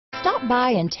Stop by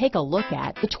and take a look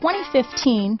at the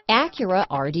 2015 Acura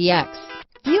RDX.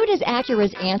 Viewed as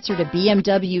Acura's answer to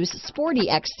BMW's sporty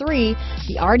X3,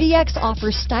 the RDX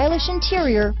offers stylish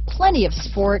interior, plenty of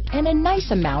sport, and a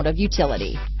nice amount of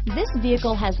utility. This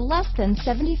vehicle has less than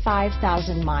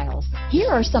 75,000 miles. Here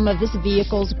are some of this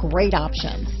vehicle's great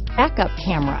options: backup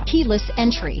camera, keyless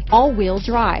entry, all-wheel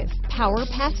drive, power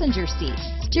passenger seat,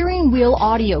 steering wheel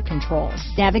audio controls,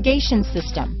 navigation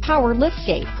system, power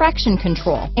liftgate, traction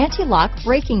control, anti-lock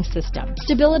braking system,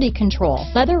 stability control,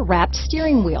 leather-wrapped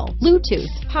steering wheel, Bluetooth,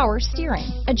 power steering,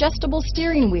 adjustable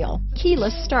steering wheel,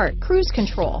 keyless start, cruise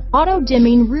control,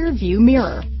 auto-dimming rear-view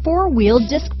mirror, four-wheel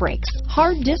disc brakes,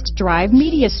 hard disk drive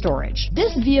media storage.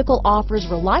 This vehicle offers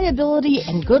reliability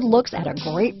and good looks at a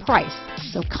great price.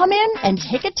 So come in and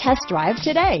take a test drive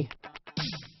today.